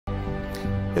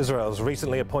Israel's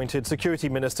recently appointed security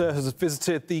minister has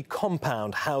visited the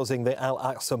compound housing the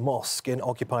Al-Aqsa Mosque in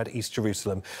occupied East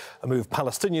Jerusalem, a move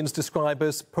Palestinians describe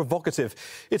as provocative.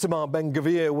 Itamar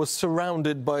Ben-Gvir was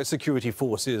surrounded by security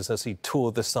forces as he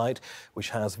toured the site, which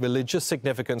has religious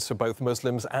significance for both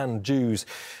Muslims and Jews.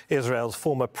 Israel's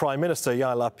former Prime Minister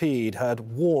Yair Lapid had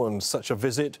warned such a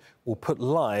visit will put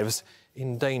lives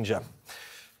in danger.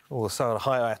 Well, Sarah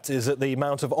Hayat is at the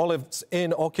Mount of Olives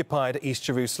in occupied East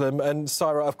Jerusalem. And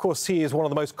Sarah, of course, he is one of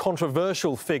the most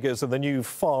controversial figures of the new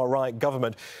far-right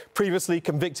government, previously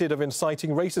convicted of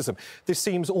inciting racism. This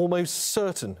seems almost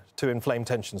certain to inflame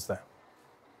tensions there.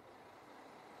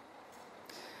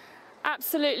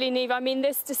 Absolutely, Neve. I mean,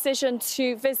 this decision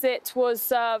to visit was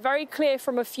very clear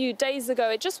from a few days ago.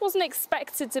 It just wasn't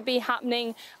expected to be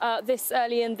happening this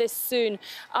early and this soon.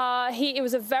 It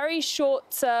was a very short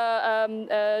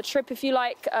trip, if you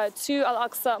like, to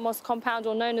Al-Aqsa Mosque compound,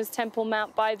 or known as Temple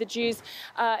Mount by the Jews.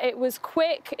 It was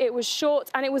quick, it was short,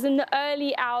 and it was in the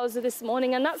early hours of this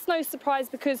morning. And that's no surprise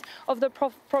because of the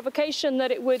provocation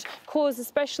that it would cause,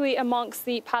 especially amongst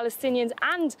the Palestinians,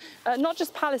 and not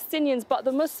just Palestinians, but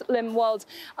the Muslim world.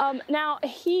 Now,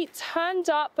 he turned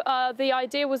up. The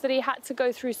idea was that he had to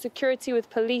go through security with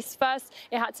police first.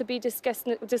 It had to be discussed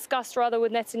with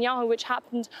Netanyahu, which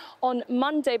happened on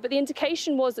Monday. But the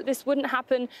indication was that this wouldn't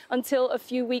happen until a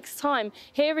few weeks' time.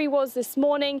 Here he was this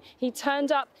morning. He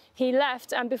turned up, he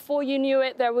left, and before you knew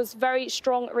it, there was very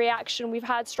strong reaction. We've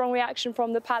had strong reaction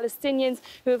from the Palestinians,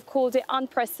 who have called it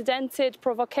unprecedented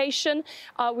provocation.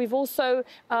 We've also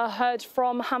heard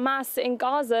from Hamas in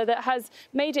Gaza that has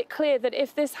made it clear that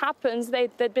if this happens,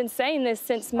 they'd been saying this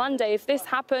since Monday, if this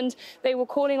happened, they were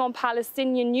calling on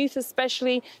Palestinian youth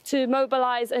especially to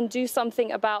mobilize and do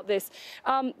something about this.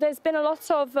 There's been a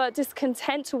lot of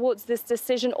discontent towards this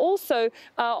decision. Also,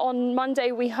 on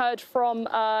Monday, we heard from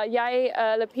Yair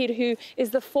Lapid, who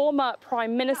is the former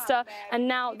prime minister and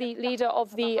now the leader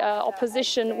of the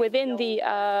opposition within the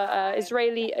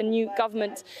Israeli new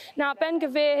government. Now,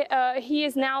 Ben-Gvir, he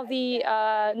is now the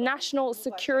national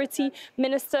security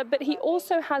minister, but he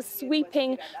also has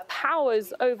sweeping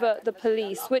powers over the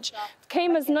police, which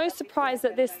came as no surprise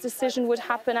that this decision would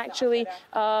happen actually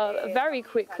very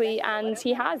quickly. And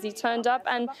he turned up,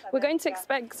 and we're going to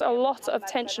expect a lot of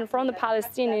tension from the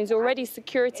Palestinians. Already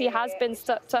security has been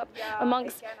stepped up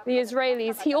amongst the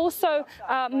Israelis. He also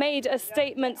made a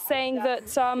statement saying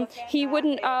that he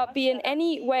wouldn't be in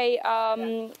any way,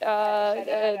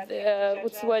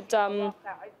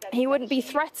 he wouldn't be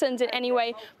threatened in any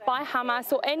way by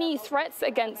Hamas or any threats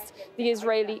against the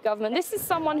Israeli government. This is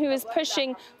someone who is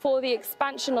pushing for the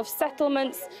expansion of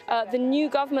settlements. The new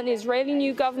government, the Israeli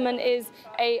new government, is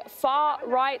a far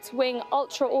right-wing,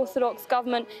 ultra-Orthodox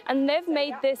government, and they've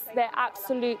made this their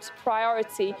absolute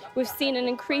priority. We've seen an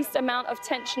increased amount of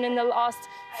tension in the last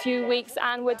few weeks,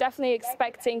 and we're definitely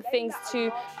expecting things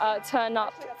to turn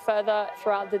up further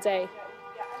throughout the day.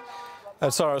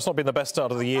 Sarah, it's not been the best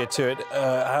start of the year to it,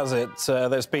 has it?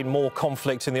 There's been more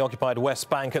conflict in the occupied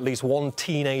West Bank. At least one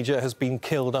teenager has been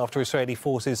killed after Israeli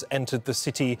forces entered the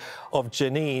city of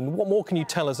Jenin. What more can you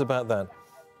tell us about that?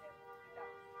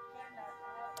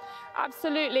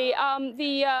 Absolutely.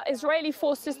 The Israeli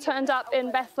forces turned up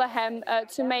in Bethlehem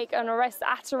to make an arrest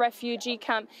at a refugee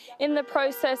camp. In the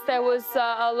process, there was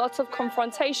a lot of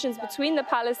confrontations between the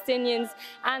Palestinians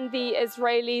and the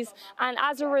Israelis, and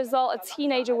as a result, a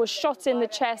teenager was shot in the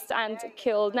chest and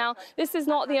killed. Now, this is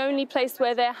not the only place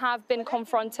where there have been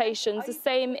confrontations. The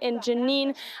same in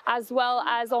Jenin, as well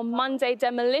as on Monday,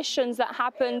 demolitions that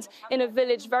happened in a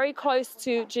village very close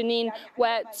to Jenin,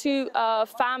 where two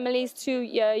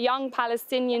young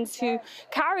Palestinians who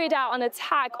carried out an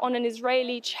attack on an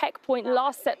Israeli checkpoint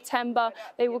last September.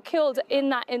 They were killed in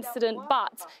that incident,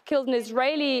 but killed an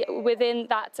Israeli within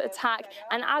that attack.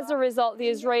 And as a result, the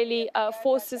Israeli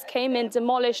forces came in,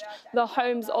 demolished the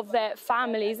homes of their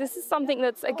families. This is something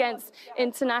that's against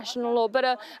international law, but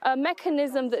a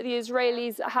mechanism that the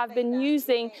Israelis have been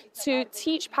using to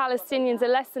teach Palestinians a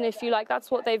lesson, if you like.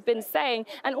 That's what they've been saying.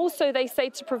 And also, they say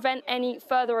to prevent any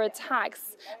further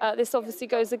attacks. This obviously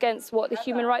goes against what the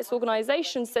Human Rights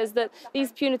Organization says, that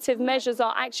these punitive measures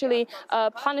are actually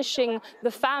punishing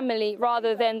the family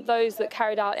rather than those that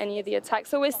carried out any of the attacks.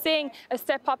 So we're seeing a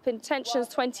step up in tensions.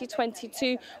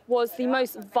 2022 was the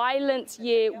most violent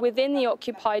year within the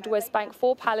occupied West Bank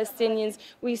for Palestinians.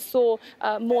 We saw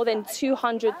more than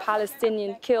 200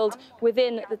 Palestinians killed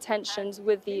within the tensions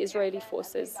with the Israeli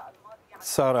forces.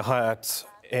 Sarah Hayat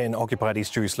in occupied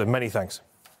East Jerusalem, many thanks.